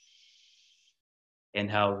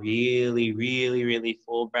 Inhale, really, really, really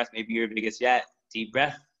full breath, maybe your biggest yet. Deep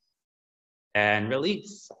breath and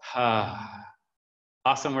release.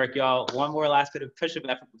 Awesome work, y'all. One more last bit of push-up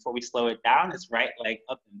effort before we slow it down. It's right leg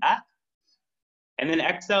up and back. And then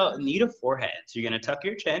exhale, knee to forehead. So you're gonna tuck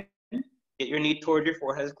your chin, get your knee toward your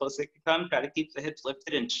forehead as close as it can come. Try to keep the hips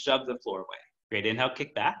lifted and shove the floor away. Great, inhale,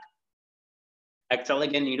 kick back. Exhale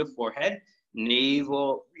again, knee to forehead.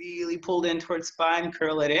 Navel really pulled in towards spine,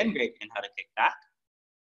 curl it in. Great, inhale to kick back.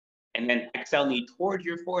 And then exhale, knee towards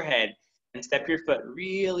your forehead and step your foot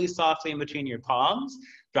really softly in between your palms.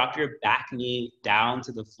 Drop your back knee down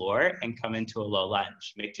to the floor and come into a low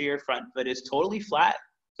lunge. Make sure your front foot is totally flat.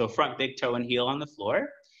 So front big toe and heel on the floor.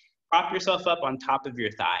 Prop yourself up on top of your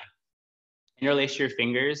thigh. Interlace your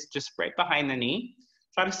fingers just right behind the knee.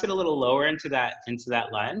 Try to sit a little lower into that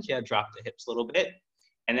lunge. Yeah, drop the hips a little bit.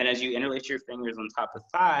 And then as you interlace your fingers on top of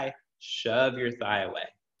thigh, shove your thigh away.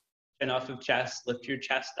 Chin off of chest, lift your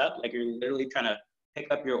chest up like you're literally trying to pick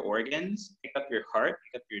up your organs, pick up your heart,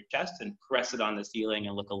 pick up your chest, and press it on the ceiling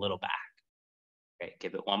and look a little back. Great,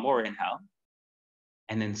 give it one more inhale.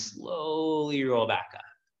 And then slowly roll back up.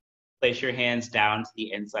 Place your hands down to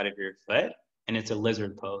the inside of your foot, and it's a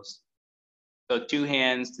lizard pose. So 2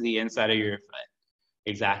 hands to the inside of your foot.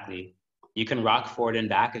 Exactly. You can rock forward and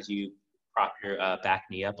back as you prop your back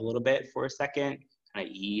knee up a little bit for a second, kind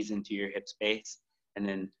of ease into your hip space, and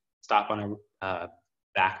then stop on a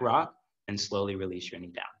back rock and slowly release your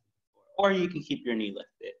knee down. Or you can keep your knee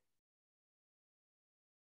lifted.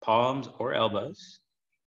 Palms or elbows.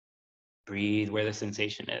 Breathe where the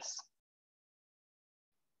sensation is.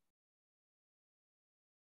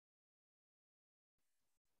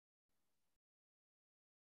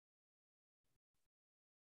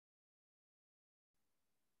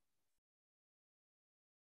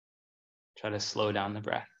 Try to slow down the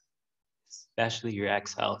breath, especially your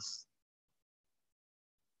exhales.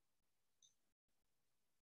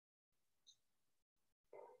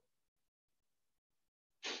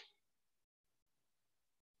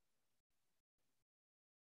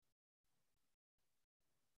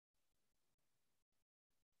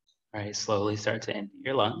 All right, slowly start to empty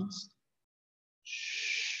your lungs.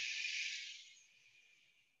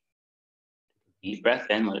 Deep breath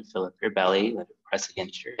in, let it fill up your belly, let it press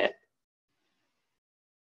against your hip.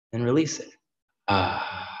 And release it.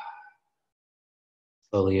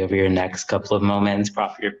 Slowly over your next couple of moments,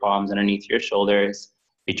 prop your palms underneath your shoulders,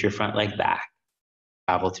 reach your front leg back,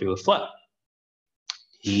 travel through a flow.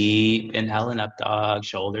 Deep inhale and up dog,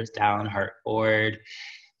 shoulders down, heart forward.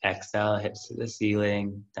 Exhale, hips to the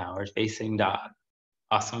ceiling, downward facing dog.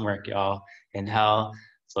 Awesome work, y'all. Inhale,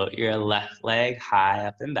 float your left leg high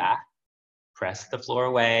up and back. Press the floor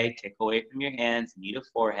away, kick away from your hands, knee to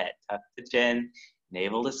forehead, tuck the chin,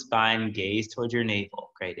 navel to spine, gaze towards your navel.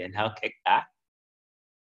 Great, inhale, kick back.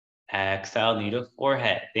 Exhale, knee to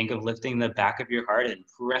forehead. Think of lifting the back of your heart and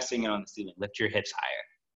pressing it on the ceiling. Lift your hips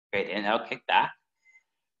higher. Great, inhale, kick back.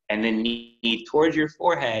 And then knee towards your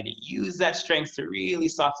forehead. Use that strength to really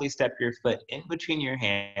softly step your foot in between your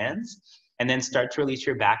hands and then start to release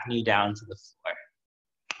your back knee down to the floor.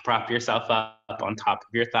 Prop yourself up on top of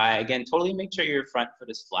your thigh. Again, totally make sure your front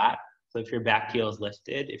foot is flat. So if your back heel is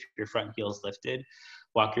lifted, if your front heel is lifted,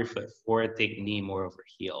 walk your foot forward, think knee more over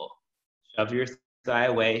heel. Shove your thigh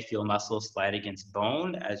away, feel muscles slide against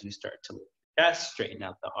bone as you start to lift your chest, straighten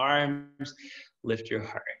out the arms, lift your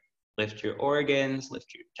heart. Lift your organs,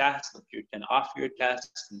 lift your chest, lift your chin off your chest,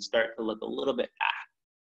 and start to look a little bit back.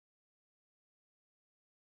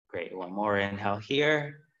 Great, one more inhale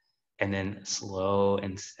here, and then slow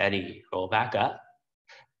and steady, roll back up.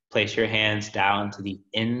 Place your hands down to the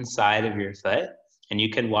inside of your foot, and you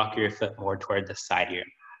can walk your foot more toward the side of your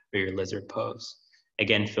mat for your lizard pose.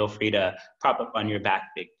 Again, feel free to prop up on your back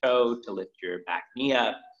big toe to lift your back knee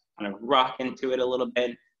up, kind of rock into it a little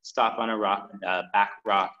bit, stop on a rock, back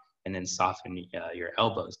rock, and then soften your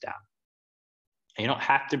elbows down. And you don't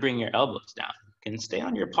have to bring your elbows down. You can stay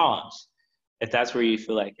on your palms if that's where you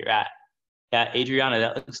feel like you're at. Yeah, Adriana,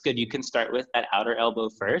 that looks good. You can start with that outer elbow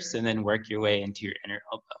first and then work your way into your inner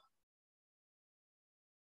elbow.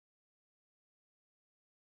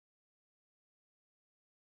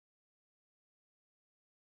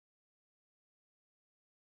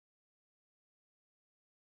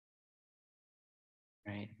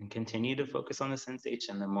 Right, and continue to focus on the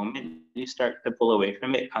sensation. The moment you start to pull away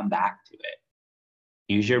from it, come back to it.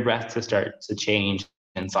 Use your breath to start to change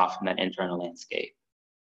and soften that internal landscape.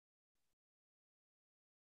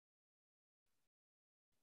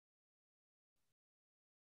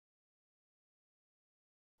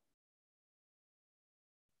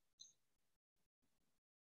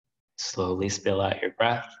 Slowly spill out your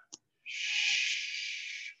breath.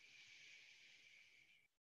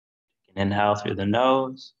 Inhale through the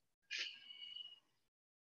nose.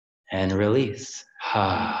 And release.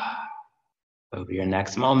 Over your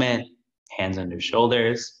next moment, hands under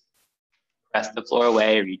shoulders, press the floor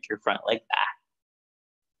away, reach your front leg back.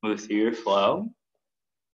 Move through your flow,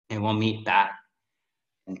 and we'll meet back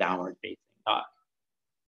in downward facing dog.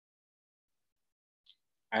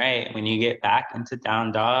 All right, when you get back into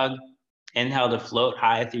down dog, inhale to float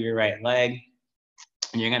high through your right leg,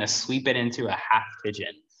 and you're gonna sweep it into a half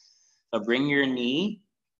pigeon. So bring your knee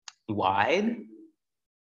wide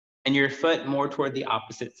and your foot more toward the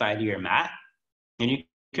opposite side of your mat. And you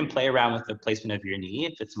can play around with the placement of your knee.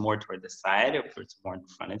 If it's more toward the side or if it's more in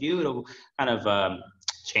front of you, it'll kind of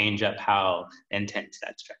change up how intense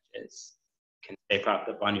that stretch is. You can stay propped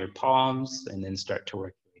up on your palms and then start to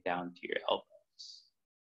work your way down to your elbows.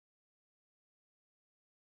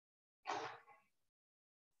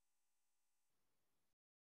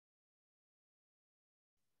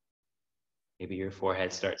 Maybe your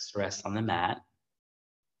forehead starts to rest on the mat.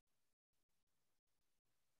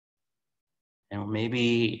 And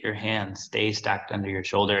maybe your hands stay stacked under your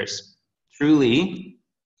shoulders. Truly,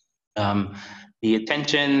 the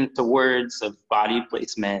attention towards of body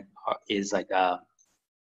placement is like a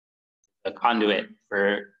conduit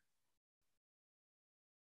for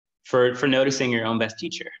noticing your own best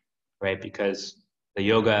teacher, right? Because the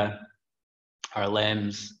yoga, our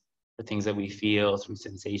limbs, the things that we feel through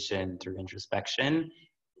sensation, through introspection,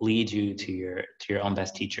 lead you to your own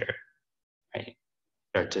best teacher, right?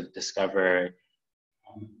 Start to discover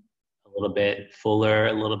a little bit fuller,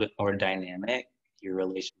 a little bit more dynamic your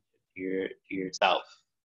relationship to yourself.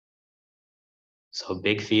 So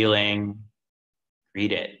big feeling,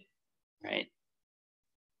 read it, right?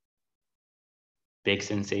 Big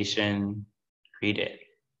sensation, read it,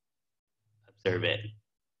 observe it.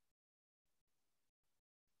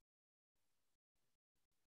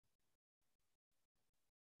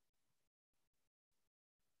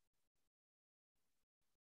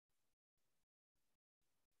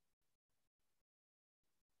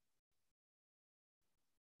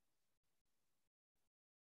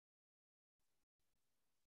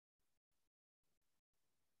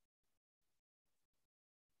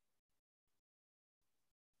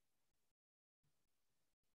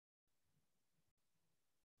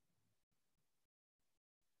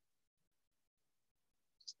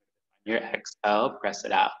 Your exhale, press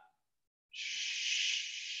it out.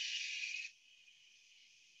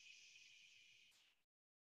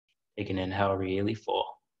 Take an inhale really full.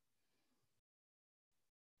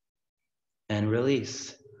 And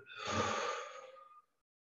release.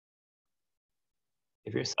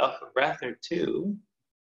 Give yourself a breath or two.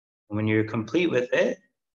 And when you're complete with it,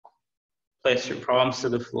 place your palms to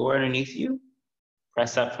the floor underneath you.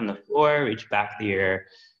 Press up from the floor, reach back to your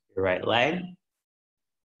right leg.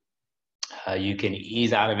 You can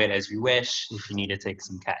ease out of it as you wish. If you need to take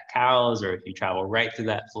some cat-cows or if you travel right through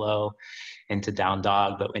that flow into down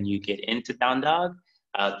dog. But when you get into down dog,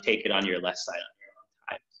 take it on your left side on your own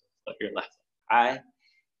time. So flip your left leg high,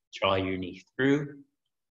 draw your knee through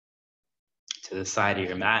to the side of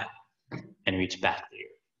your mat and reach back to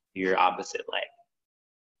your opposite leg.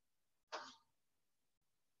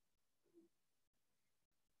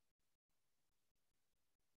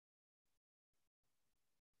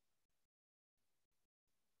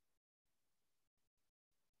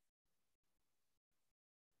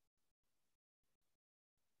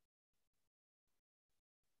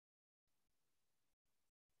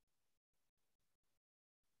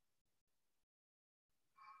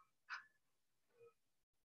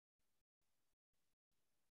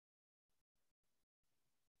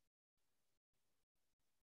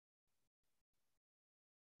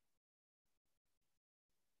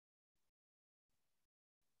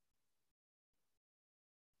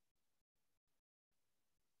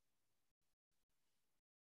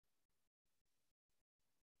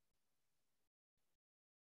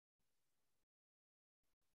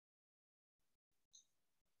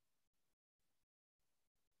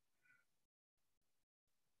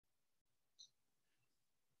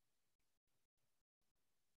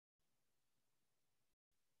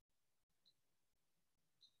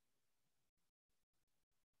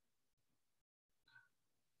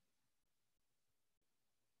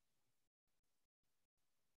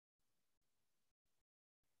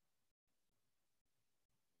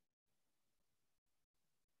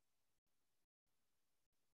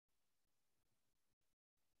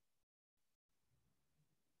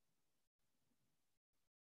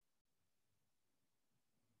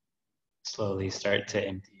 Slowly start to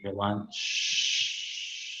empty your lunch.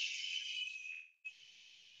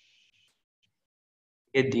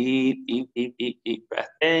 Take a deep, deep, deep, deep, deep breath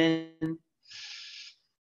in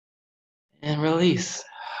and release.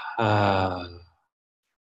 Over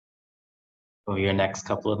your next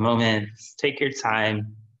couple of moments, take your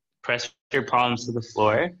time, press your palms to the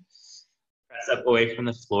floor, press up away from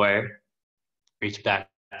the floor, reach back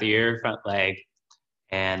to your front leg,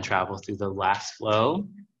 and travel through the last flow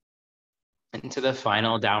into the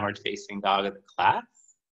final downward facing dog of the class.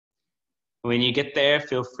 When you get there,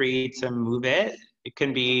 feel free to move it. It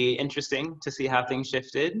can be interesting to see how things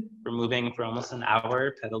shifted. We're moving for almost an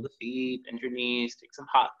hour, pedal the feet, bend your knees, take some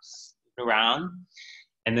hops around,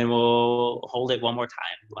 and then we'll hold it one more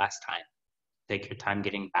time, last time. Take your time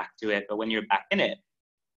getting back to it, but when you're back in it,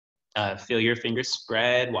 feel your fingers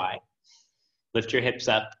spread wide. Lift your hips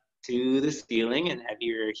up to the ceiling and have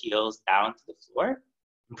your heels down to the floor.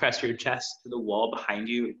 And press your chest to the wall behind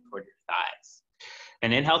you and toward your thighs.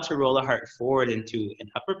 And inhale to roll the heart forward into an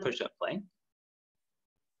upward push-up plank.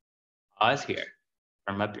 Pause here.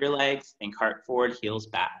 Arm up your legs, think heart forward, heels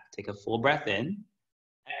back. Take a full breath in.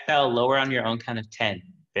 Exhale, lower on your own count of 10.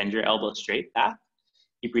 Bend your elbows straight back.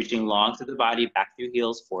 Keep reaching long through the body, back through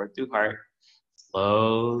heels, forward through heart.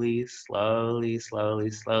 Slowly, slowly, slowly,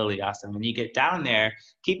 slowly. Awesome. When you get down there,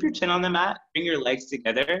 keep your chin on the mat, bring your legs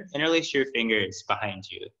together, interlace your fingers behind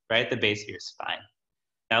you, right at the base of your spine.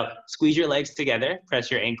 Now, squeeze your legs together,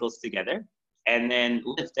 press your ankles together, and then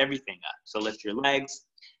lift everything up. So lift your legs,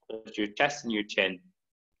 lift your chest and your chin.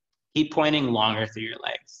 Keep pointing longer through your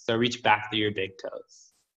legs. So reach back through your big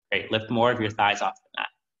toes. Great, lift more of your thighs off the mat.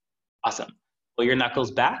 Awesome. Pull your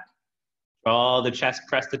knuckles back. Draw the chest,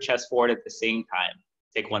 press the chest forward at the same time.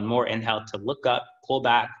 Take one more inhale to look up, pull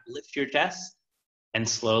back, lift your chest, and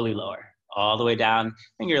slowly lower. All the way down,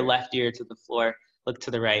 bring your left ear to the floor, look to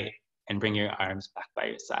the right, and bring your arms back by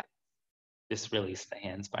your side. Just release the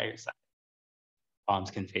hands by your side. Palms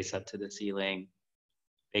can face up to the ceiling.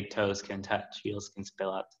 Big toes can touch, heels can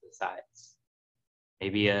spill out to the sides.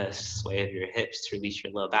 Maybe a sway of your hips to release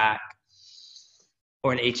your low back.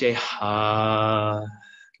 Or an HA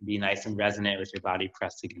can be nice and resonant with your body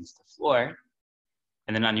pressed against the floor.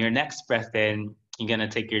 And then on your next breath in, you're gonna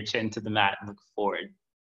take your chin to the mat and look forward.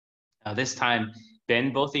 Now this time,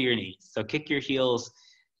 bend both of your knees. So kick your heels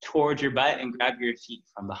towards your butt and grab your feet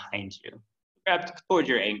from behind you. Grab towards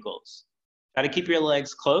your ankles. Try to keep your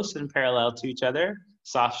legs close and parallel to each other,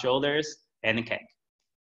 soft shoulders, and a kick.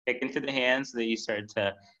 Kick into the hands so that you start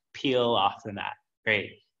to peel off the mat.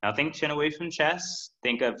 Great. Now think chin away from chest.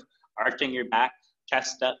 Think of arching your back,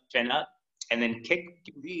 chest up, chin up, and then kick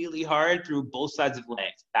really hard through both sides of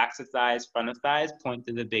legs. Backs of thighs, front of thighs, point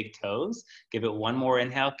to the big toes. Give it one more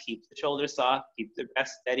inhale. Keep the shoulders soft, keep the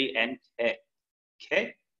breast steady, and kick.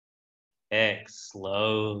 Kick, kick,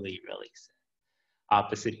 slowly release it.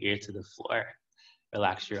 Opposite ear to the floor.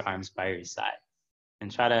 Relax your arms by your side.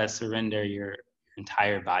 And try to surrender your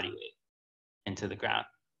entire body weight into the ground.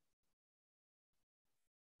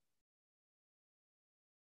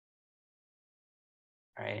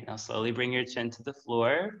 All right, now slowly bring your chin to the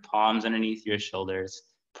floor, palms underneath your shoulders,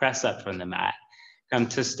 press up from the mat. Come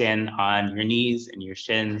to stand on your knees and your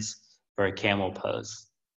shins for a camel pose.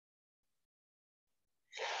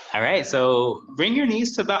 All right, so bring your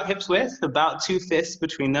knees to about hips width, about 2 fists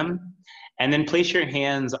between them, and then place your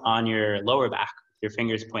hands on your lower back, your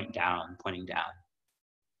fingers pointing down.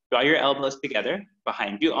 Draw your elbows together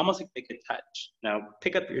behind you, almost like they could touch. Now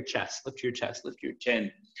pick up your chest, lift your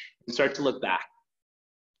chin, and start to look back.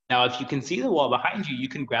 Now, if you can see the wall behind you, you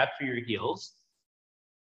can grab for your heels.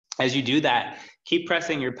 As you do that, keep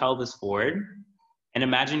pressing your pelvis forward and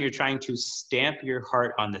imagine you're trying to stamp your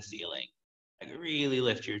heart on the ceiling. Like really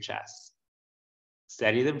lift your chest.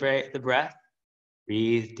 Steady the breath,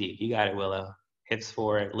 breathe deep. You got it, Willow. Hips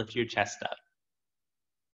forward, lift your chest up.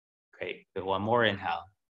 Great, good, one more inhale.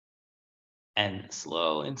 And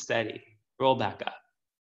slow and steady, roll back up.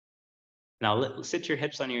 Now sit your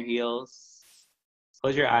hips on your heels.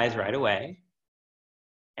 Close your eyes right away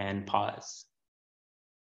and pause.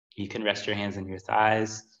 You can rest your hands on your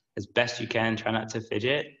thighs as best you can. Try not to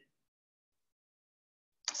fidget.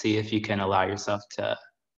 See if you can allow yourself to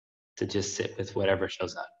just sit with whatever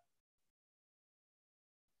shows up.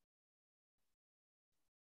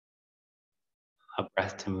 A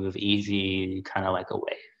breath to move easy, kind of like a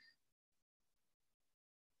wave.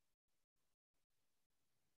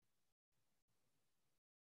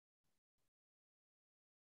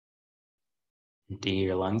 Empty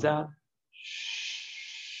your lungs out.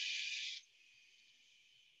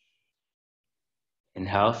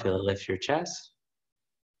 Inhale, feel it lift your chest.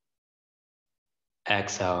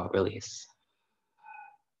 Exhale, release.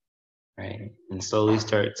 Right, and slowly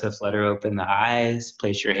start to flutter open the eyes,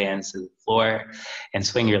 place your hands to the floor, and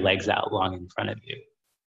swing your legs out long in front of you.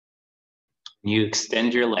 When you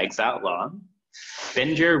extend your legs out long,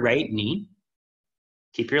 Bend your right knee.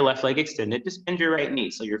 Keep your left leg extended. Just bend your right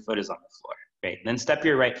knee so your foot is on the floor. Great. Then step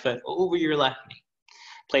your right foot over your left knee.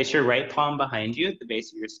 Place your right palm behind you at the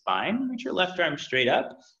base of your spine. Reach your left arm straight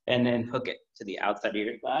up and then hook it to the outside of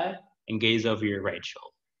your thigh and gaze over your right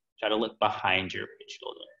shoulder. Try to look behind your right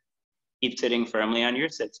shoulder. Keep sitting firmly on your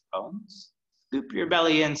sits bones. Scoop your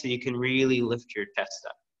belly in so you can really lift your chest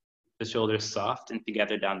up. The shoulders soft and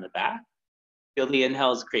together down the back. Feel the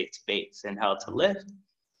inhales create space. Inhale to lift.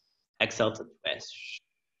 Exhale to twist.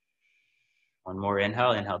 One more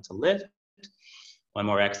inhale. Inhale to lift. One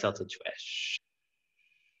more exhale to twist.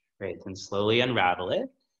 Great, then slowly unravel it.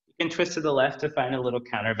 You can twist to the left to find a little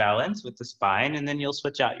counterbalance with the spine, and then you'll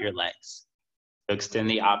switch out your legs. So extend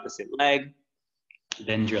the opposite leg,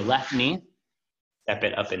 bend your left knee, step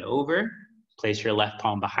it up and over, place your left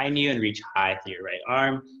palm behind you and reach high through your right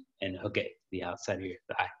arm and hook it to the outside of your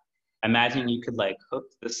thigh. Imagine you could like hook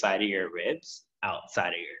the side of your ribs outside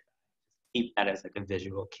of your thigh. Keep that as like a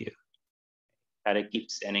visual cue. Try to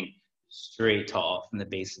keep standing straight tall from the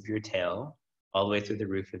base of your tail all the way through the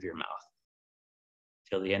roof of your mouth.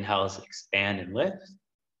 Feel the inhales expand and lift.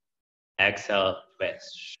 Exhale,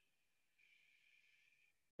 twist.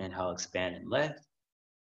 Inhale, expand and lift.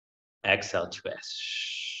 Exhale, twist.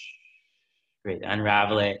 Great,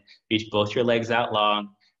 unravel it. Reach both your legs out long.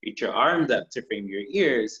 Reach your arms up to frame your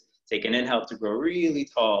ears. Take an inhale to grow really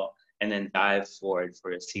tall and then dive forward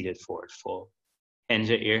for a seated forward fold.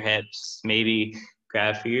 Hinge at your hips, maybe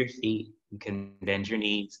grab for your feet. You can bend your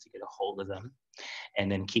knees to get a hold of them. And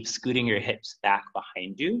then keep scooting your hips back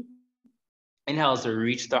behind you. Inhale to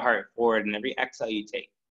reach the heart forward, and every exhale you take,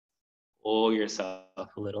 pull yourself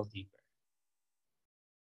a little deeper.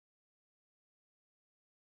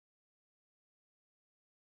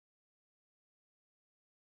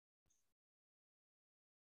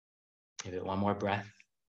 Give it one more breath.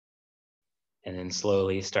 And then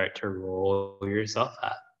slowly start to roll yourself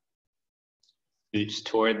up. Scooch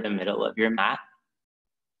toward the middle of your mat.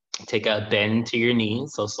 Take a bend to your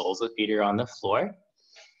knees, so soles of feet are on the floor.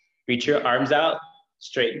 Reach your arms out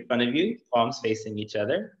straight in front of you, palms facing each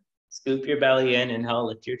other. Scoop your belly in, inhale,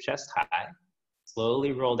 lift your chest high.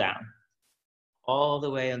 Slowly roll down, all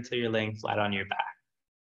the way until you're laying flat on your back.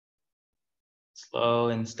 Slow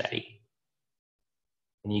and steady.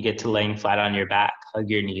 When you get to laying flat on your back, hug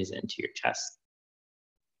your knees into your chest.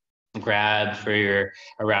 Grab for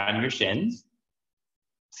around your shins.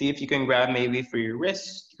 See if you can grab maybe for your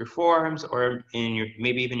wrists, your forearms, or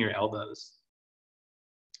maybe even your elbows.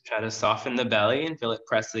 Try to soften the belly and feel it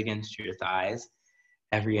press against your thighs.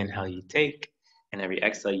 Every inhale you take and every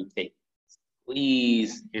exhale you take,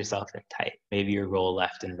 squeeze yourself in tight. Maybe you roll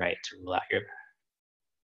left and right to roll out your back.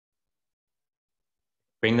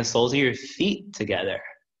 Bring the soles of your feet together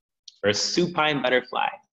for a supine butterfly.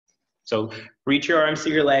 So reach your arms to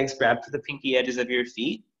your legs, grab to the pinky edges of your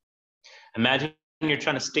feet. Imagine you're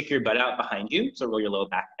trying to stick your butt out behind you, so roll your low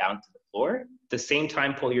back down to the floor. At the same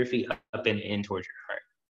time, pull your feet up and in towards your heart.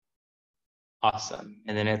 Awesome.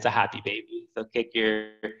 And then it's a happy baby. So kick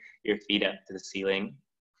your feet up to the ceiling.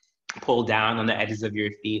 Pull down on the edges of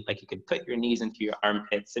your feet, like you could put your knees into your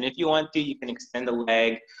armpits. And if you want to, you can extend a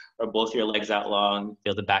leg or both your legs out long.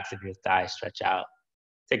 Feel the backs of your thighs stretch out.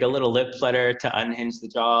 Take a little lip flutter to unhinge the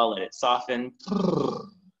jaw, let it soften.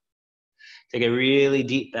 Take a really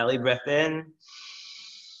deep belly breath in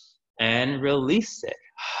and release it.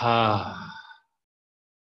 I'll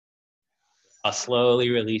slowly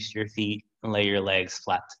release your feet and lay your legs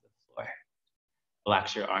flat to the floor.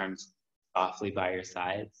 Relax your arms softly by your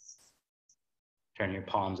sides. Turn your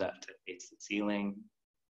palms up to face the ceiling.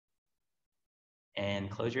 And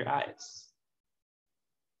close your eyes.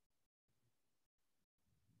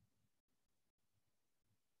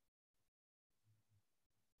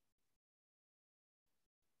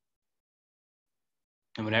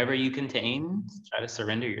 And whenever you contain, try to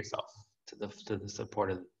surrender yourself to the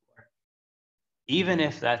support of the floor. Even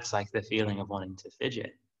if that's like the feeling of wanting to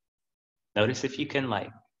fidget. Notice if you can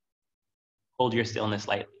like hold your stillness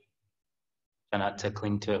lightly. Try not to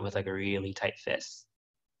cling to it with like a really tight fist.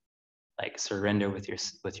 Like surrender with your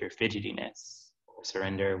fidgetiness, or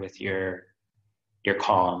surrender with your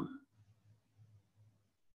calm.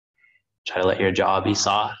 Try to let your jaw be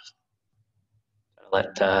soft. Try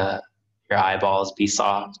to let your eyeballs be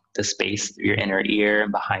soft, the space through your inner ear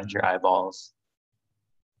and behind your eyeballs.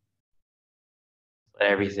 Let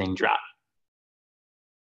everything drop.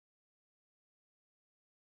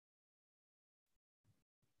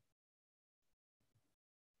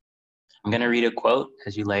 I'm going to read a quote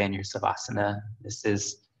as you lay in your Savasana. This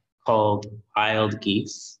is called Wild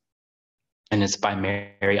Geese, and it's by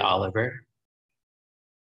Mary Oliver.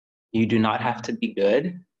 You do not have to be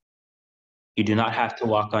good. You do not have to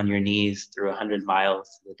walk on your knees through 100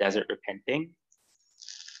 miles to the desert repenting.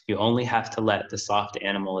 You only have to let the soft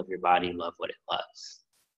animal of your body love what it loves.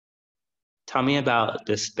 Tell me about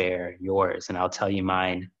despair, yours, and I'll tell you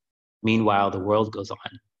mine. Meanwhile, the world goes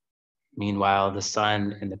on. Meanwhile, the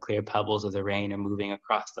sun and the clear pebbles of the rain are moving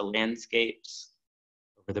across the landscapes,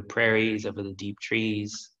 over the prairies, over the deep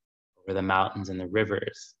trees, over the mountains and the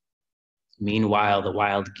rivers. Meanwhile, the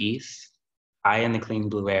wild geese, high in the clean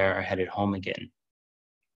blue air, are headed home again.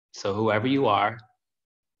 So whoever you are,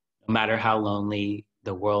 no matter how lonely,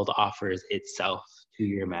 the world offers itself to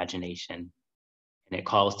your imagination, and it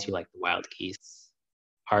calls to you like the wild geese,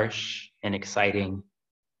 harsh and exciting,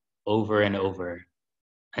 over and over,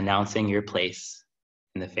 announcing your place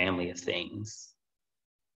in the family of things.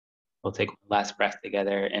 We'll take one last breath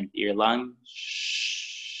together, empty your lungs.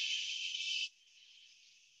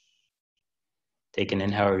 Take an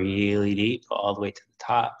inhale really deep, go all the way to the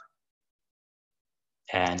top,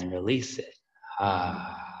 and release it. You're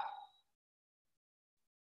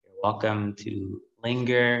welcome to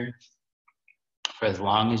linger for as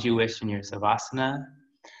long as you wish in your Savasana.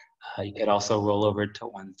 You could also roll over to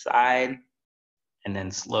one side and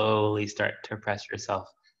then slowly start to press yourself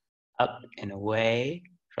up and away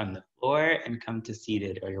from the floor and come to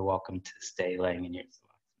seated, or you're welcome to stay laying in your Savasana.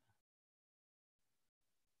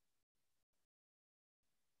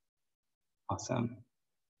 Awesome.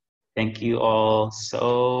 Thank you all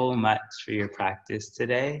so much for your practice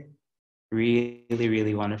today. Really,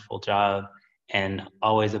 really wonderful job, and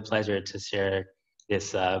always a pleasure to share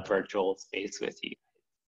this virtual space with you.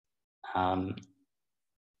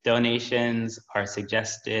 Donations are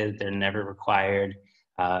suggested, they're never required.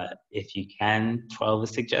 If you can, 12 is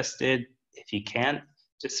suggested. If you can't,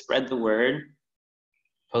 just spread the word,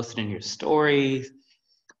 post it in your stories.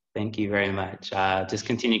 Thank you very much. Just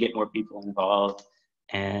continue to get more people involved,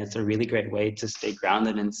 and it's a really great way to stay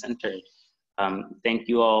grounded and centered. Thank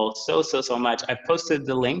you all so much. I've posted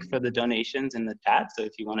the link for the donations in the chat, so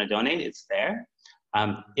if you want to donate, it's there.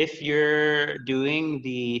 If you're doing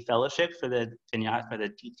the fellowship for the Vinyasa, for the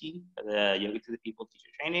TT, for the Yoga to the People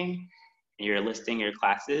teacher training, and you're listing your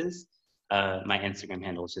classes, my Instagram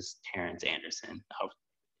handle is just Terrance Anderson.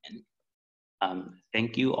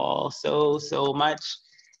 Thank you all so much.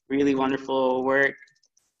 Really wonderful work,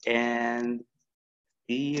 and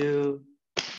see you